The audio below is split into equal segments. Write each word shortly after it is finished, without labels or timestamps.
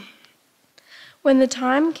When the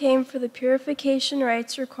time came for the purification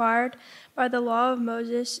rites required by the law of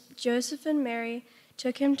Moses, Joseph and Mary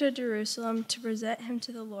took him to Jerusalem to present him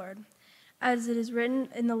to the Lord. As it is written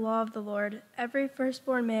in the law of the Lord, every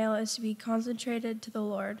firstborn male is to be consecrated to the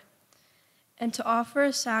Lord, and to offer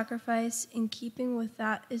a sacrifice in keeping with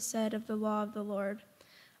that is said of the law of the Lord,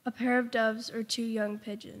 a pair of doves or 2 young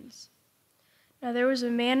pigeons. Now there was a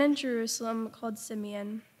man in Jerusalem called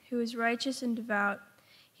Simeon, who was righteous and devout.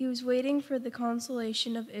 He was waiting for the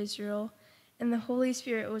consolation of Israel, and the Holy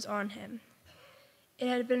Spirit was on him. It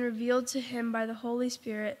had been revealed to him by the Holy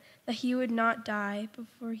Spirit that he would not die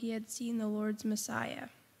before he had seen the Lord's Messiah.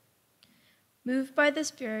 Moved by the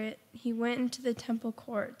Spirit, he went into the temple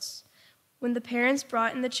courts. When the parents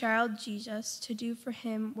brought in the child Jesus to do for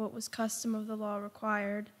him what was custom of the law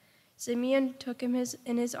required, Simeon took him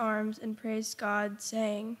in his arms and praised God,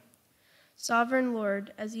 saying, "Sovereign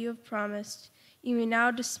Lord, as you have promised, you may now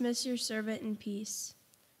dismiss your servant in peace.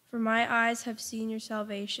 For my eyes have seen your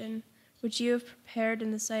salvation, which you have prepared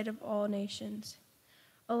in the sight of all nations,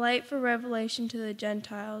 a light for revelation to the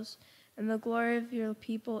Gentiles and the glory of your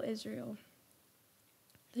people Israel."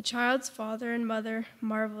 The child's father and mother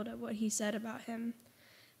marveled at what he said about him.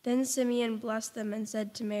 Then Simeon blessed them and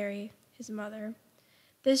said to Mary, his mother,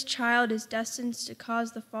 "This child is destined to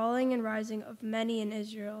cause the falling and rising of many in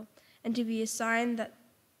Israel, and to be a sign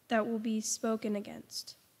that will be spoken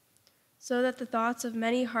against, so that the thoughts of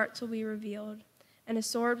many hearts will be revealed, and a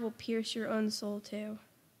sword will pierce your own soul too."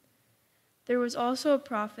 There was also a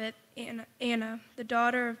prophet, Anna, the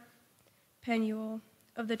daughter of Penuel,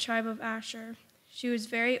 of the tribe of Asher. She was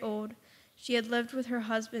very old. She had lived with her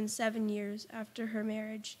husband 7 years after her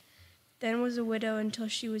marriage, then was a widow until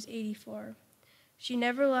she was 84. She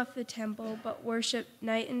never left the temple, but worshipped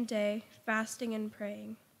night and day, fasting and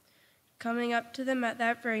praying. Coming up to them at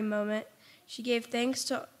that very moment, she gave thanks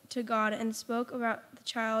to God and spoke about the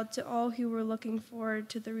child to all who were looking forward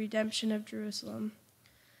to the redemption of Jerusalem.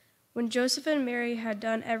 When Joseph and Mary had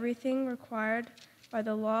done everything required by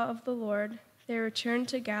the law of the Lord, they returned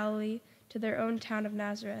to Galilee, to their own town of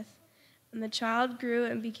Nazareth. And the child grew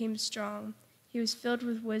and became strong. He was filled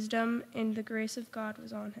with wisdom, and the grace of God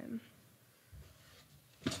was on him.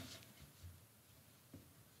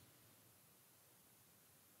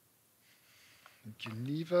 Thank you,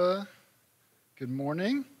 Neva. Good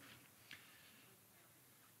morning.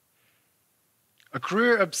 A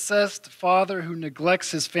career-obsessed father who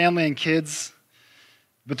neglects his family and kids,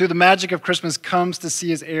 but through the magic of Christmas comes to see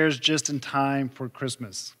his heirs just in time for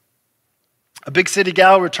Christmas. A big city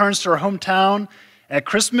gal returns to her hometown at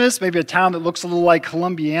Christmas, maybe a town that looks a little like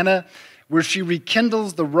Columbiana, where she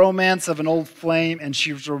rekindles the romance of an old flame, and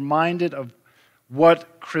she's reminded of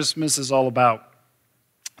what Christmas is all about.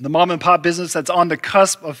 The mom and pop business that's on the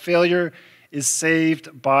cusp of failure is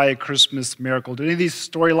saved by a Christmas miracle. Do any of these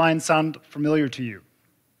storylines sound familiar to you?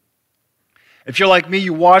 If you're like me,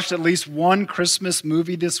 you watched at least one Christmas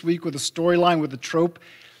movie this week with a storyline, with a trope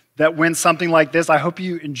that went something like this. I hope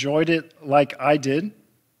you enjoyed it like I did.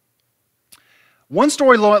 One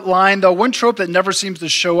storyline, though, one trope that never seems to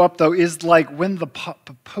show up, though, is like when the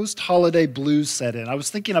post-holiday blues set in. I was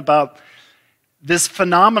thinking about this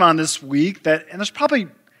phenomenon this week, and there's probably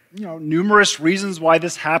numerous reasons why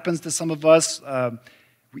this happens to some of us.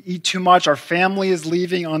 We eat too much. Our family is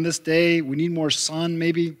leaving on this day. We need more sun,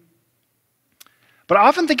 maybe. But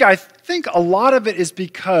I think a lot of it is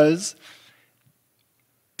because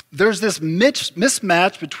there's this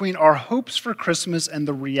mismatch between our hopes for Christmas and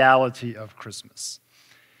the reality of Christmas.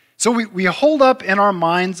 So we hold up in our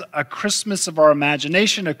minds a Christmas of our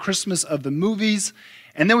imagination, a Christmas of the movies,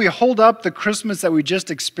 and then we hold up the Christmas that we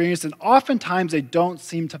just experienced, and oftentimes they don't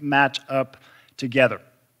seem to match up together.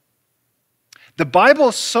 The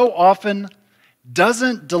Bible so often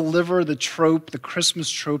doesn't deliver the trope, the Christmas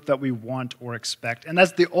trope that we want or expect. And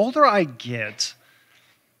as the older I get,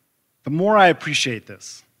 the more I appreciate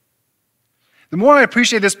this. The more I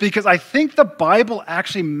appreciate this because I think the Bible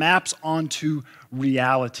actually maps onto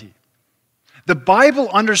reality. The Bible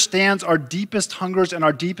understands our deepest hungers and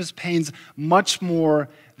our deepest pains much more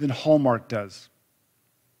than Hallmark does.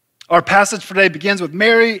 Our passage for today begins with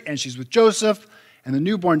Mary, and she's with Joseph and the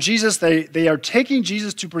newborn Jesus. They are taking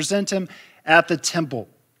Jesus to present him at the temple.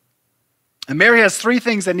 And Mary has 3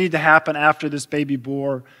 things that need to happen after this baby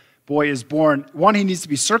boy is born. 1, he needs to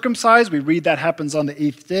be circumcised. We read that happens on the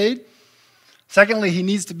 8th day. Secondly, he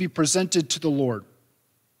needs to be presented to the Lord.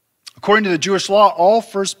 According to the Jewish law, all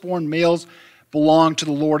firstborn males belong to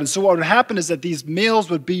the Lord. And so what would happen is that these males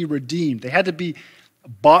would be redeemed. They had to be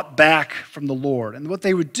bought back from the Lord. And what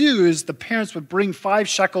they would do is the parents would bring 5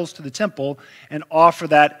 shekels to the temple and offer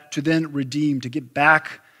that to then redeem, to get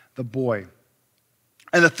back the boy.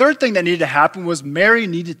 And the third thing that needed to happen was Mary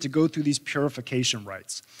needed to go through these purification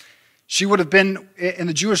rites. She would have been, in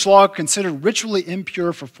the Jewish law, considered ritually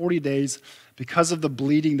impure for 40 days because of the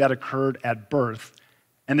bleeding that occurred at birth.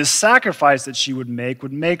 And the sacrifice that she would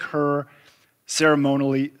make her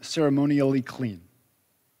ceremonially clean.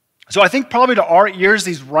 So I think probably to our ears,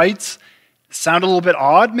 these rites sound a little bit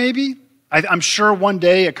odd, maybe. I'm sure one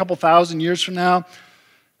day, a couple thousand years from now,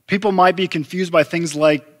 people might be confused by things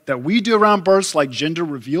like that we do around births, like gender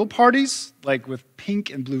reveal parties, like with pink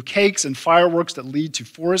and blue cakes and fireworks that lead to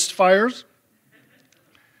forest fires.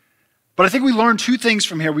 But I think we learn two things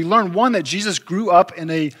from here. We learn, one, that Jesus grew up in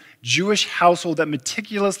a Jewish household that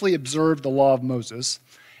meticulously observed the law of Moses.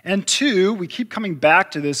 And two, we keep coming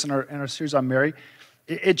back to this in our series on Mary.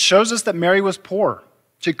 It shows us that Mary was poor.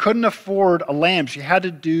 She couldn't afford a lamb. She had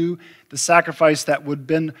to do the sacrifice that would have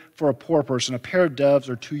been for a poor person, a pair of doves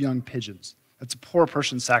or 2 young pigeons. That's a poor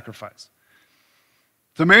person's sacrifice.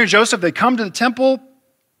 So Mary and Joseph, they come to the temple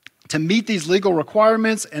to meet these legal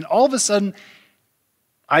requirements, and all of a sudden,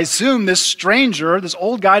 I assume this stranger, this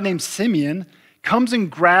old guy named Simeon, comes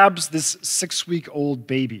and grabs this 6-week-old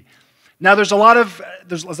baby. Now, as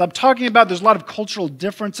I'm talking about, there's a lot of cultural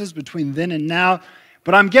differences between then and now,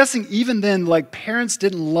 but I'm guessing even then, like, parents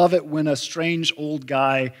didn't love it when a strange old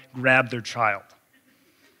guy grabbed their child.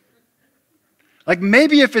 Like,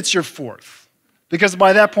 maybe if it's your 4th. Because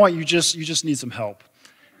by that point, you just need some help.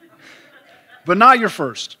 But not your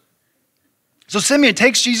first. So Simeon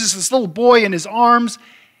takes Jesus, this little boy, in his arms,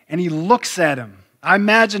 and he looks at him. I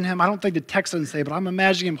imagine him, I don't think the text doesn't say, but I'm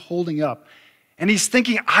imagining him holding up. And he's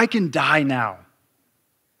thinking, I can die now.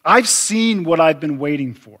 I've seen what I've been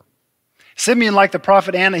waiting for. Simeon, like the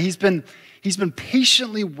prophet Anna, he's been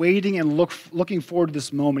patiently waiting and looking forward to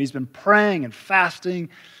this moment. He's been praying and fasting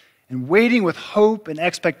and waiting with hope and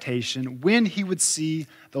expectation when he would see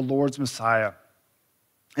the Lord's Messiah.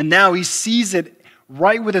 And now he sees it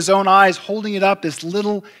right with his own eyes, holding it up, this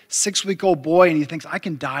little 6-week-old boy, and he thinks, I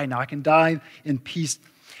can die now. I can die in peace.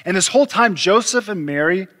 And this whole time, Joseph and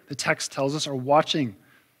Mary, the text tells us, are watching.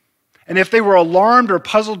 And if they were alarmed or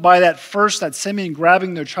puzzled by that Simeon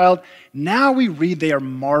grabbing their child, now we read they are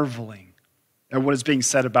marveling at what is being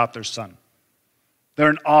said about their son. They're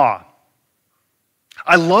in awe.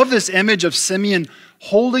 I love this image of Simeon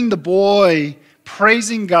holding the boy,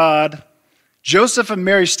 praising God, Joseph and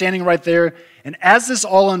Mary standing right there, and as this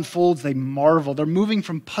all unfolds, they marvel. They're moving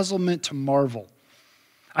from puzzlement to marvel.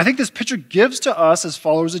 I think this picture gives to us, as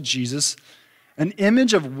followers of Jesus, an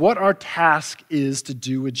image of what our task is to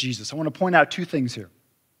do with Jesus. I want to point out 2 things here.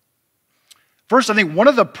 First, I think one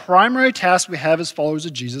of the primary tasks we have as followers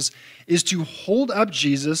of Jesus is to hold up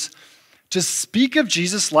Jesus, to speak of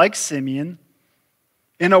Jesus like Simeon,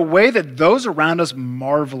 in a way that those around us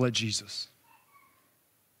marvel at Jesus.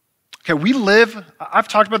 Okay, I've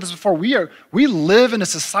talked about this before, we live in a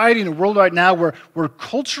society, in a world right now where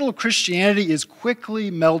cultural Christianity is quickly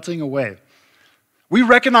melting away. We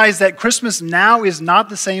recognize that Christmas now is not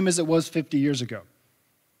the same as it was 50 years ago.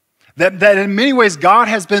 That in many ways, God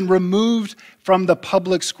has been removed from the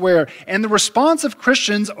public square. And the response of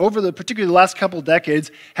Christians over particularly the last couple of decades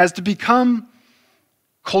has to become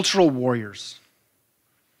cultural warriors.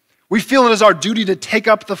 We feel it is our duty to take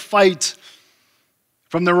up the fight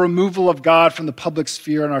from the removal of God from the public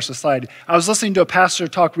sphere in our society. I was listening to a pastor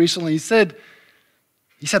talk recently. He said,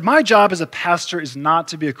 my job as a pastor is not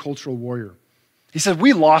to be a cultural warrior. He said,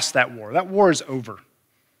 we lost that war. That war is over.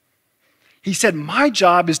 He said, my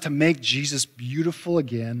job is to make Jesus beautiful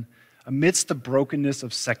again amidst the brokenness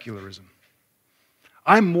of secularism.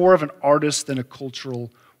 I'm more of an artist than a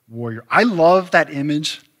cultural warrior. I love that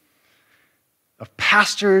image of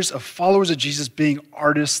pastors, of followers of Jesus being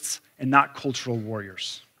artists and not cultural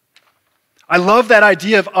warriors. I love that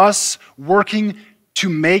idea of us working to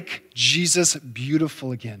make Jesus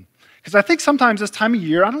beautiful again. Because I think sometimes this time of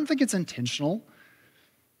year, I don't think it's intentional,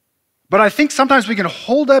 but I think sometimes we can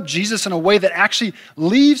hold up Jesus in a way that actually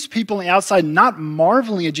leaves people on the outside not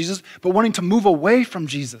marveling at Jesus, but wanting to move away from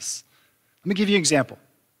Jesus. Let me give you an example.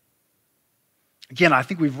 Again, I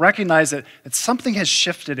think we've recognized that something has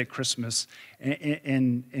shifted at Christmas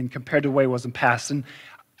in compared to the way it was in past. And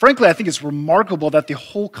frankly, I think it's remarkable that the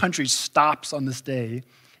whole country stops on this day,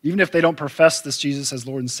 even if they don't profess this Jesus as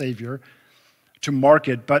Lord and Savior, to mark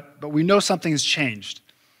it. But we know something has changed.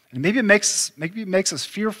 And maybe it makes us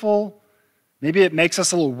fearful. Maybe it makes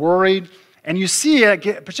us a little worried. And you see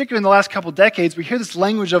it, particularly in the last couple of decades, we hear this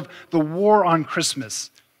language of the war on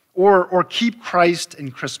Christmas or keep Christ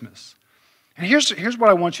in Christmas. And here's what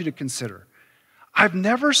I want you to consider. I've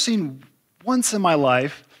never seen once in my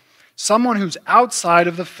life someone who's outside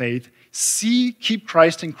of the faith keep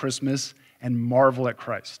Christ in Christmas and marvel at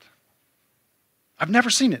Christ. I've never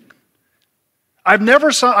seen it. I've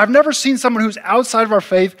never seen someone who's outside of our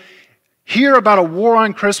faith hear about a war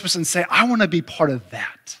on Christmas and say, I want to be part of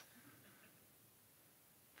that.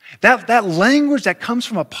 That language that comes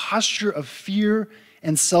from a posture of fear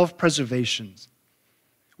and self-preservation.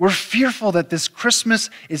 We're fearful that this Christmas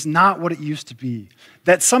is not what it used to be,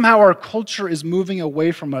 that somehow our culture is moving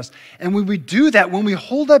away from us. And when we do that, when we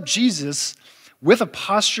hold up Jesus with a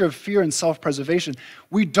posture of fear and self-preservation,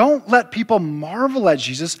 we don't let people marvel at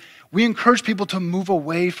Jesus. We encourage people to move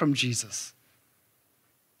away from Jesus.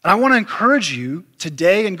 And I want to encourage you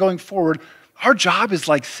today and going forward, our job is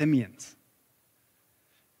like Simeon's.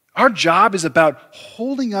 Our job is about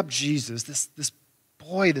holding up Jesus, this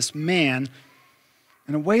boy, this man,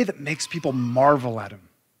 in a way that makes people marvel at him.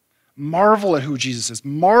 Marvel at who Jesus is.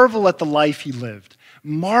 Marvel at the life he lived.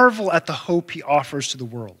 Marvel at the hope he offers to the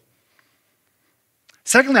world.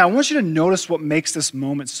 Secondly, I want you to notice what makes this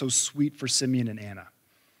moment so sweet for Simeon and Anna.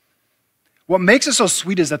 What makes it so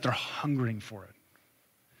sweet is that they're hungering for it.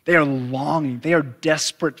 They are longing. They are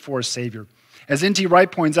desperate for a Savior. As N.T.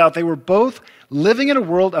 Wright points out, they were both living in a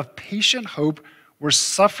world of patient hope where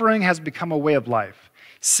suffering has become a way of life.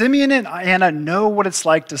 Simeon and Anna know what it's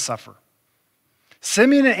like to suffer.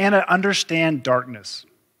 Simeon and Anna understand darkness.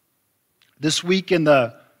 This week in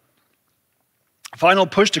the final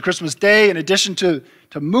push to Christmas Day, in addition to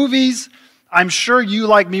movies, I'm sure you,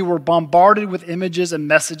 like me, were bombarded with images and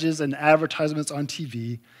messages and advertisements on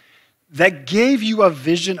TV that gave you a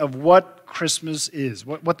vision of what Christmas is,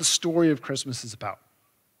 what the story of Christmas is about.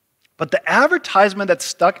 But the advertisement that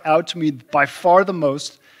stuck out to me by far the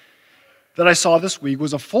most that I saw this week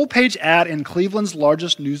was a full-page ad in Cleveland's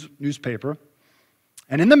largest newspaper.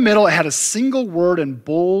 And in the middle, it had a single word in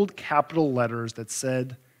bold capital letters that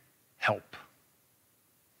said, help.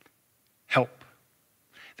 Help.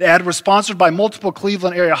 The ad was sponsored by multiple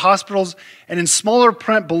Cleveland area hospitals, and in smaller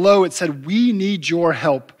print below, it said, we need your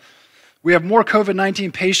help. We have more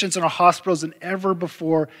COVID-19 patients in our hospitals than ever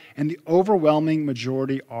before, and the overwhelming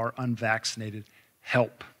majority are unvaccinated.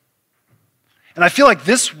 Help. And I feel like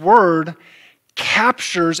this word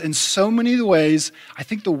captures in so many ways, I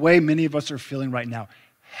think, the way many of us are feeling right now.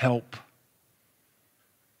 Help.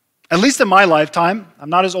 At least in my lifetime, I'm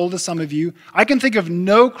not as old as some of you, I can think of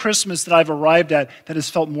no Christmas that I've arrived at that has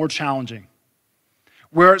felt more challenging,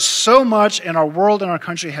 where so much in our world and our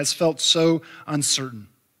country has felt so uncertain.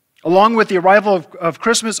 Along with the arrival of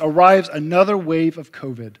Christmas arrives another wave of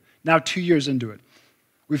COVID, now 2 years into it.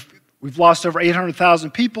 We've lost over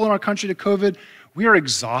 800,000 people in our country to COVID. We are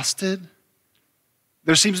exhausted.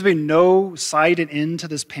 There seems to be no sight and end to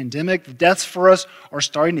this pandemic. The deaths for us are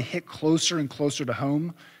starting to hit closer and closer to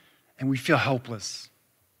home, and we feel helpless.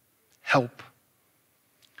 Help.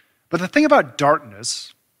 But the thing about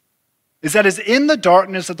darkness is that it's in the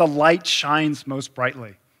darkness that the light shines most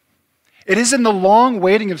brightly. It is in the long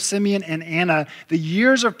waiting of Simeon and Anna, the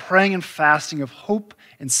years of praying and fasting, of hope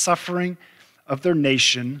and suffering of their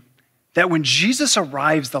nation, that when Jesus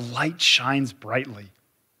arrives, the light shines brightly.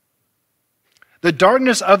 The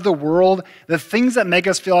darkness of the world, the things that make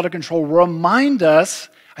us feel out of control, remind us,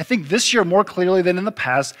 I think this year more clearly than in the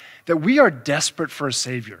past, that we are desperate for a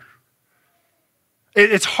Savior.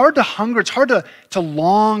 It's hard to hunger, it's hard to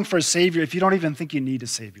long for a Savior if you don't even think you need a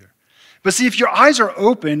Savior. But see, if your eyes are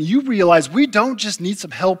open, you realize we don't just need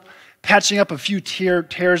some help patching up a few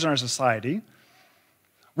tears in our society.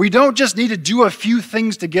 We don't just need to do a few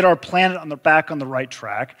things to get our planet back on the right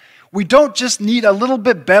track. We don't just need a little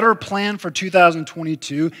bit better plan for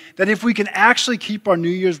 2022, that if we can actually keep our New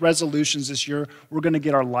Year's resolutions this year, we're going to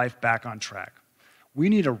get our life back on track. We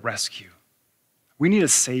need a rescue. We need a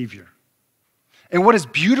Savior. And what is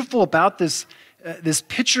beautiful about this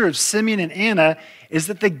picture of Simeon and Anna is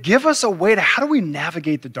that they give us a way to how do we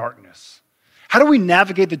navigate the darkness? How do we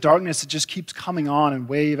navigate the darkness that just keeps coming on in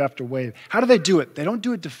wave after wave? How do they do it? They don't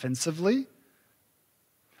do it defensively.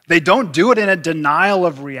 They don't do it in a denial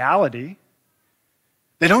of reality.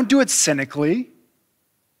 They don't do it cynically.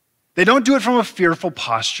 They don't do it from a fearful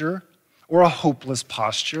posture or a hopeless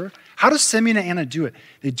posture. How does Simeon and Anna do it?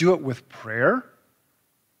 They do it with prayer,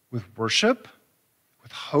 with worship,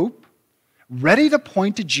 with hope, ready to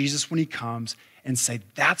point to Jesus when he comes and say,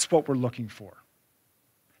 that's what we're looking for.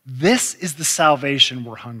 This is the salvation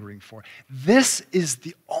we're hungering for. This is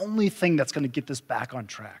the only thing that's going to get this back on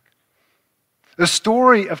track. The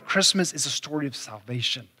story of Christmas is a story of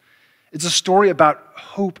salvation. It's a story about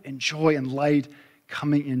hope and joy and light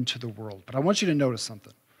coming into the world. But I want you to notice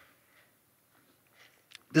something.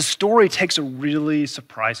 This story takes a really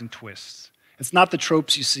surprising twist. It's not the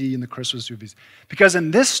tropes you see in the Christmas movies. Because in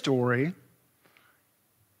this story,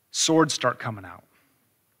 swords start coming out.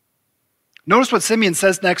 Notice what Simeon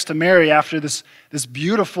says next to Mary after this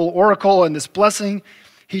beautiful oracle and this blessing.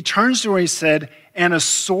 He turns to her and he said, "And a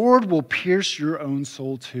sword will pierce your own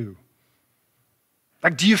soul too."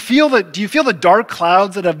 Like, do you feel the dark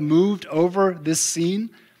clouds that have moved over this scene?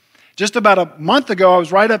 Just about a month ago, I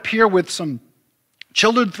was right up here with some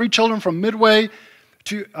children, 3 children from Midway,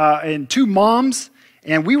 and 2 moms,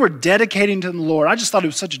 and we were dedicating to the Lord. I just thought it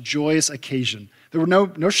was such a joyous occasion. There were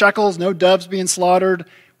no shekels, no doves being slaughtered.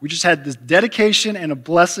 We just had this dedication and a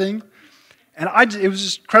blessing, and it was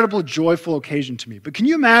just an incredible, joyful occasion to me. But can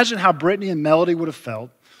you imagine how Brittany and Melody would have felt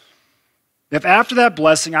if after that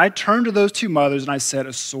blessing, I turned to those 2 mothers and I said,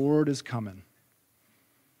 "A sword is coming.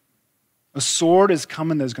 A sword is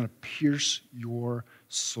coming that is going to pierce your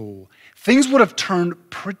soul." Things would have turned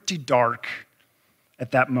pretty dark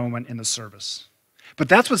at that moment in the service. But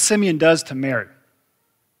that's what Simeon does to Mary.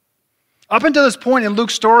 Up until this point in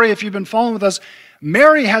Luke's story, if you've been following with us,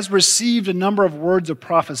 Mary has received a number of words of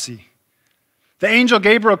prophecy. The angel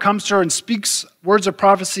Gabriel comes to her and speaks words of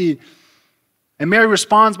prophecy, and Mary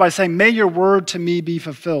responds by saying, "May your word to me be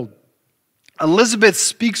fulfilled." Elizabeth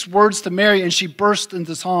speaks words to Mary, and she bursts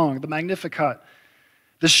into song, the Magnificat.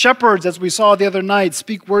 The shepherds, as we saw the other night,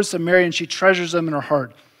 speak words to Mary, and she treasures them in her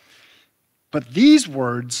heart. But these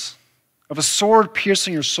words of a sword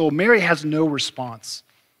piercing her soul, Mary has no response.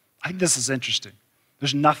 I think this is interesting.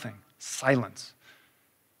 There's nothing. Silence.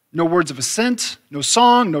 No words of assent, no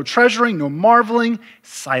song, no treasuring, no marveling.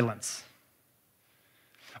 Silence.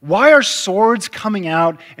 Why are swords coming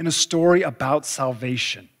out in a story about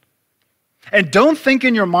salvation? And don't think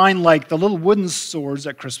in your mind like the little wooden swords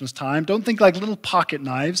at Christmas time. Don't think like little pocket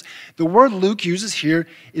knives. The word Luke uses here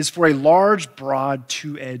is for a large, broad,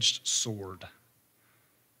 2-edged sword.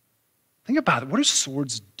 Think about it. What do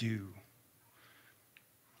swords do?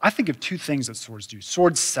 I think of 2 things that swords do.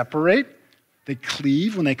 Swords separate. They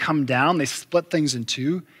cleave. When they come down, they split things in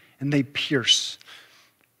 2, and they pierce.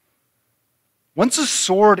 Once a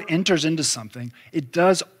sword enters into something, it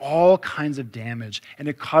does all kinds of damage, and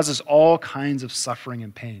it causes all kinds of suffering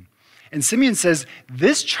and pain. And Simeon says,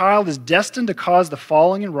 this child is destined to cause the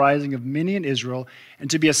falling and rising of many in Israel, and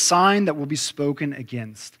to be a sign that will be spoken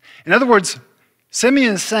against. In other words,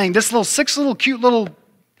 Simeon is saying, this cute little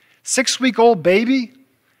 6-week-old baby,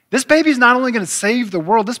 this baby is not only going to save the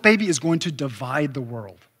world, this baby is going to divide the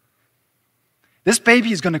world. This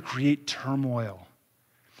baby is going to create turmoil.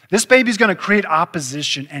 This baby is going to create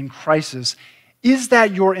opposition and crisis. Is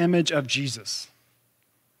that your image of Jesus?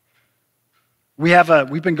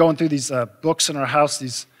 We've been going through these books in our house,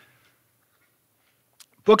 these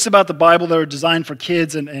books about the Bible that are designed for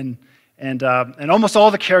kids, and almost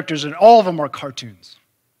all the characters, and all of them are cartoons.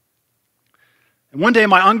 And one day,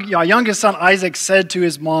 my youngest son, Isaac, said to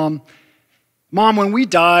his mom, "Mom, when we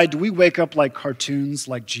die, do we wake up like cartoons,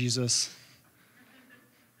 like Jesus?"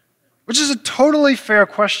 Which is a totally fair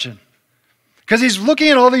question. Because he's looking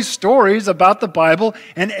at all these stories about the Bible,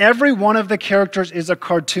 and every one of the characters is a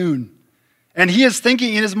cartoon. And he is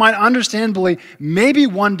thinking in his mind, understandably, maybe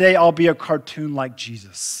one day I'll be a cartoon like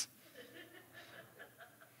Jesus.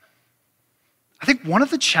 I think one of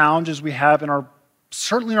the challenges we have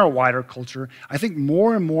certainly in our wider culture, I think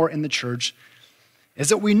more and more in the church, is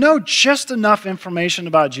that we know just enough information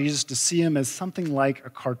about Jesus to see him as something like a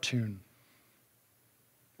cartoon.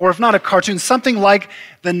 Or if not a cartoon, something like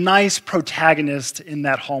the nice protagonist in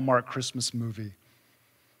that Hallmark Christmas movie.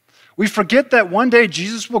 We forget that one day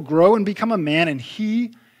Jesus will grow and become a man, and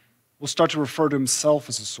he will start to refer to himself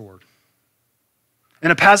as a sword. In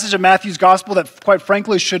a passage of Matthew's gospel that, quite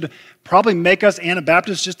frankly, should probably make us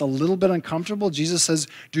Anabaptists just a little bit uncomfortable, Jesus says,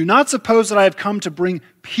 "Do not suppose that I have come to bring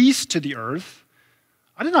peace to the earth.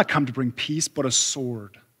 I did not come to bring peace, but a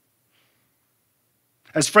sword."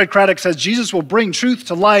 As Fred Craddock says, Jesus will bring truth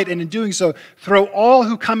to light, and in doing so, throw all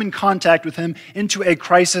who come in contact with him into a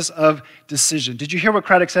crisis of decision. Did you hear what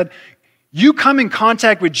Craddock said? You come in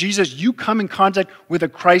contact with Jesus, you come in contact with a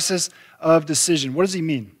crisis of decision. What does he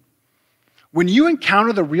mean? When you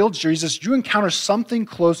encounter the real Jesus, you encounter something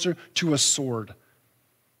closer to a sword.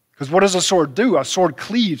 Because what does a sword do? A sword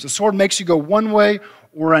cleaves. A sword makes you go one way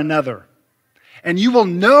or another. And you will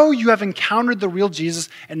know you have encountered the real Jesus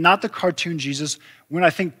and not the cartoon Jesus when I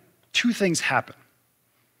think 2 things happen.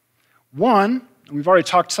 One, and we've already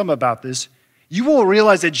talked some about this, you will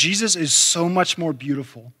realize that Jesus is so much more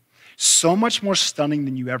beautiful, so much more stunning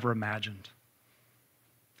than you ever imagined.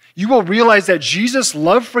 You will realize that Jesus'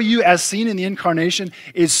 love for you, as seen in the incarnation,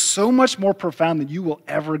 is so much more profound than you will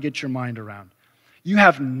ever get your mind around. You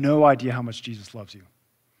have no idea how much Jesus loves you.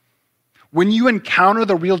 When you encounter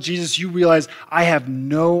the real Jesus, you realize, I have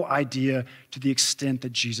no idea to the extent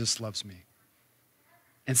that Jesus loves me.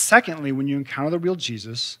 And secondly, when you encounter the real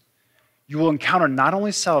Jesus, you will encounter not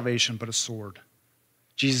only salvation, but a sword.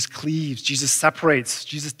 Jesus cleaves, Jesus separates,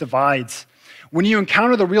 Jesus divides. When you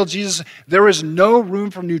encounter the real Jesus, there is no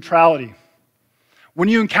room for neutrality. When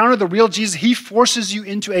you encounter the real Jesus, he forces you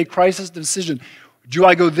into a crisis decision. Do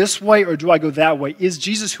I go this way or do I go that way? Is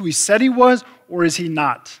Jesus who he said he was or is he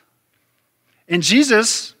not? And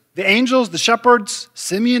Jesus, the angels, the shepherds,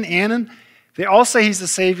 Simeon, Anna, they all say he's the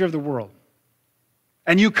Savior of the world.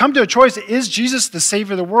 And you come to a choice, is Jesus the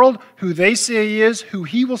Savior of the world, who they say he is, who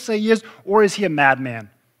he will say he is, or is he a madman?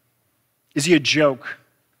 Is he a joke?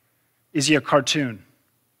 Is he a cartoon?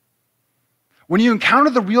 When you encounter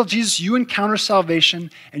the real Jesus, you encounter salvation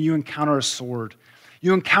and you encounter a sword.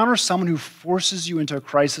 You encounter someone who forces you into a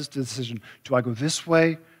crisis decision. Do I go this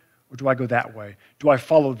way or do I go that way? Do I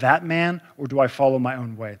follow that man or do I follow my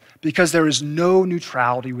own way? Because there is no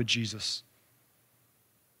neutrality with Jesus.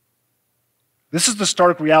 This is the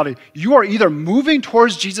stark reality. You are either moving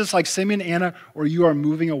towards Jesus like Simeon and Anna, or you are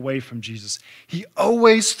moving away from Jesus. He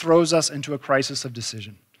always throws us into a crisis of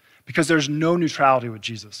decision because there's no neutrality with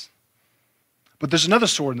Jesus. But there's another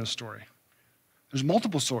sword in this story. There's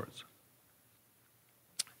multiple swords.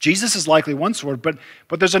 Jesus is likely one sword, but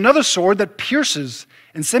there's another sword that pierces.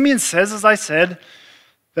 And Simeon says, as I said,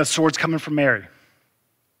 that sword's coming from Mary.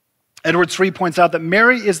 Edward Sri points out that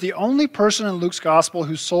Mary is the only person in Luke's gospel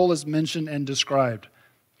whose soul is mentioned and described.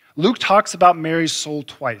 Luke talks about Mary's soul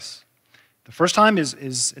twice. The first time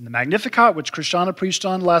is in the Magnificat, which Christiana preached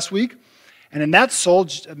on last week. And in that soul,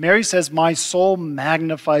 Mary says, my soul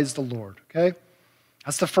magnifies the Lord. Okay?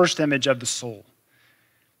 That's the first image of the soul.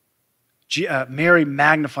 Mary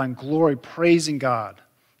magnifying glory, praising God.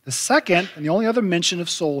 The second, and the only other mention of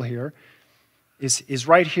soul here, is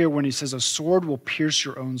right here when he says, a sword will pierce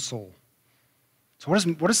your own soul. So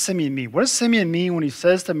what does Simeon mean? What does Simeon mean when he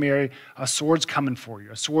says to Mary, a sword's coming for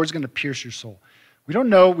you, a sword's going to pierce your soul? We don't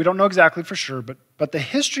know exactly for sure, but the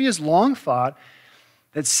history has long thought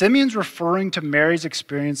that Simeon's referring to Mary's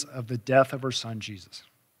experience of the death of her son, Jesus.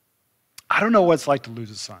 I don't know what it's like to lose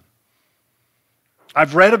a son.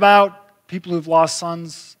 I've read about people who've lost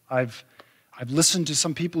sons. I've listened to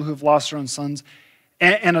some people who've lost their own sons.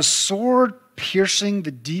 And a sword piercing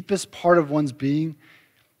the deepest part of one's being,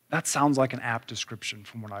 that sounds like an apt description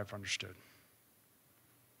from what I've understood.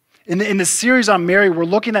 In the series on Mary, we're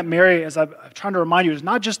looking at Mary, as I'm trying to remind you, as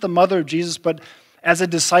not just the mother of Jesus, but as a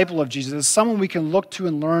disciple of Jesus, as someone we can look to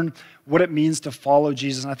and learn what it means to follow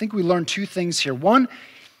Jesus. And I think we learn two things here. One,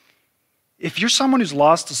 if you're someone who's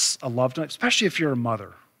lost a loved one, especially if you're a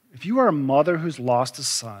mother, if you are a mother who's lost a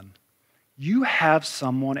son, you have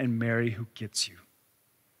someone in Mary who gets you,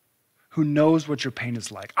 who knows what your pain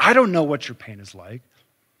is like. I don't know what your pain is like.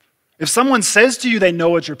 If someone says to you they know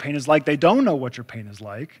what your pain is like, they don't know what your pain is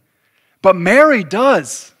like. But Mary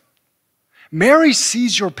does. Mary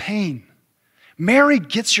sees your pain. Mary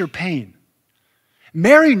gets your pain.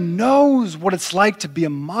 Mary knows what it's like to be a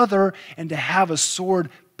mother and to have a sword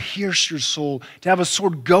pierce your soul, to have a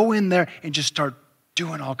sword go in there and just start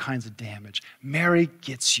doing all kinds of damage. Mary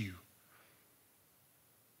gets you.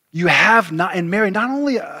 You have not, and Mary, not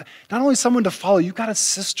only someone to follow, you've got a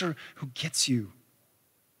sister who gets you.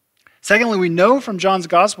 Secondly, we know from John's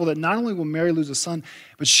gospel that not only will Mary lose a son,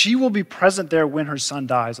 but she will be present there when her son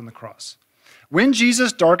dies on the cross. When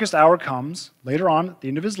Jesus' darkest hour comes, later on, at the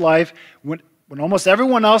end of his life, when almost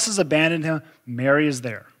everyone else has abandoned him, Mary is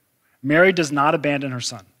there. Mary does not abandon her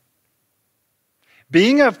son.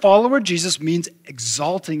 Being a follower of Jesus means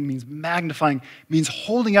exalting, means magnifying, means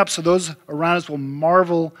holding up so those around us will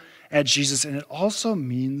marvel at Jesus, and it also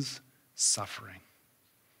means suffering.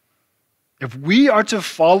 If we are to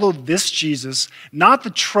follow this Jesus, not the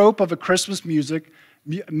trope of a Christmas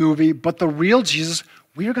movie, but the real Jesus,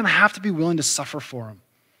 we are going to have to be willing to suffer for him.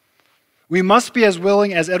 We must be as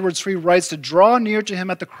willing, as Edward Sri writes, to draw near to him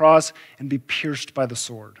at the cross and be pierced by the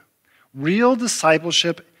sword. Real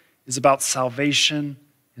discipleship is about salvation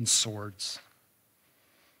and swords.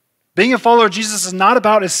 Being a follower of Jesus is not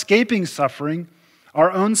about escaping suffering,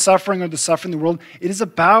 our own suffering or the suffering of the world. It is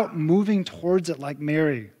about moving towards it like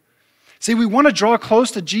Mary. See, we want to draw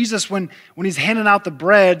close to Jesus when he's handing out the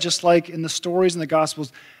bread, just like in the stories in the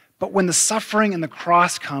Gospels. But when the suffering and the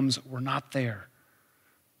cross comes, we're not there.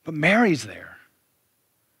 But Mary's there.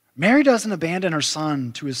 Mary doesn't abandon her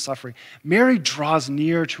son to his suffering. Mary draws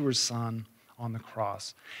near to her son on the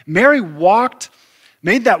cross. Mary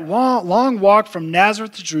made that long walk from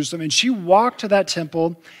Nazareth to Jerusalem, and she walked to that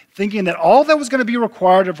temple thinking that all that was going to be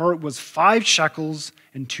required of her was 5 shekels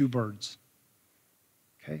and 2 birds.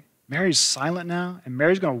 Okay? Mary's silent now, and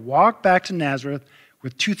Mary's going to walk back to Nazareth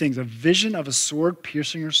with two things: a vision of a sword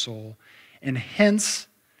piercing her soul, and hints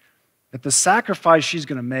that the sacrifice she's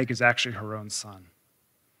going to make is actually her own son.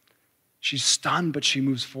 She's stunned, but she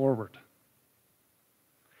moves forward.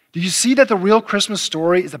 Do you see that the real Christmas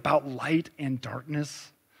story is about light and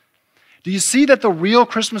darkness? Do you see that the real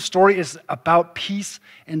Christmas story is about peace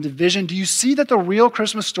and division? Do you see that the real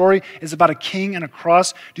Christmas story is about a king and a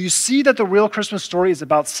cross? Do you see that the real Christmas story is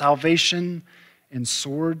about salvation and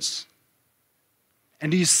swords?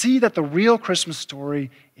 And do you see that the real Christmas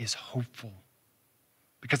story is hopeful?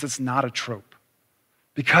 Because it's not a trope.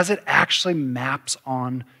 Because it actually maps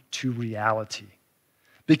on to reality.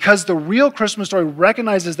 Because the real Christmas story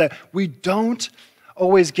recognizes that we don't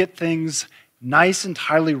always get things nice and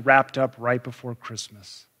tightly wrapped up right before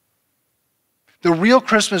Christmas. The real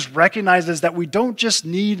Christmas recognizes that we don't just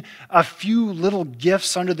need a few little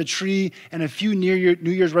gifts under the tree and a few New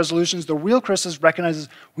Year's resolutions. The real Christmas recognizes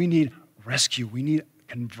we need rescue, we need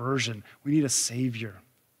conversion, we need a Savior.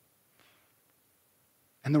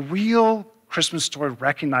 And the real Christmas story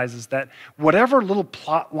recognizes that whatever little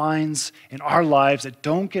plot lines in our lives that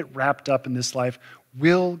don't get wrapped up in this life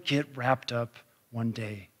will get wrapped up one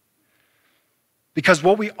day. Because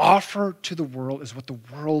what we offer to the world is what the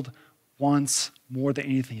world wants more than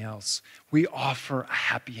anything else. We offer a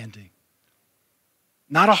happy ending.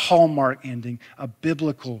 Not a Hallmark ending, a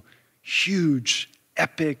biblical, huge,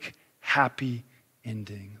 epic, happy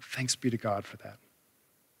ending. Thanks be to God for that.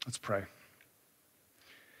 Let's pray.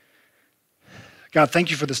 God,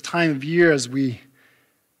 thank you for this time of year as we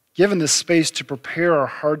given this space to prepare our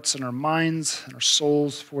hearts and our minds and our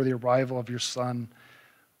souls for the arrival of your Son.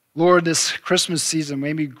 Lord, this Christmas season,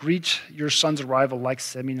 may we greet your Son's arrival like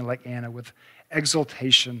Simeon and like Anna with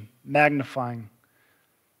exultation, magnifying,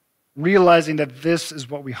 realizing that this is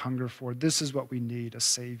what we hunger for. This is what we need, a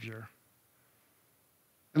Savior.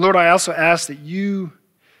 And Lord, I also ask that you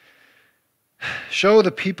show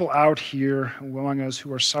the people out here among us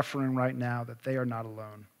who are suffering right now that they are not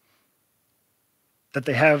alone. That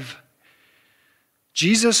they have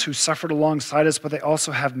Jesus who suffered alongside us, but they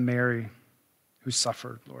also have Mary who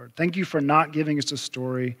suffered, Lord. Thank you for not giving us a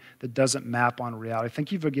story that doesn't map on reality.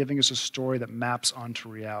 Thank you for giving us a story that maps onto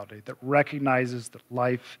reality, that recognizes that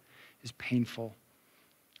life is painful.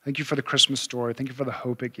 Thank you for the Christmas story. Thank you for the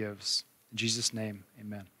hope it gives. In Jesus' name,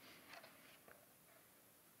 amen.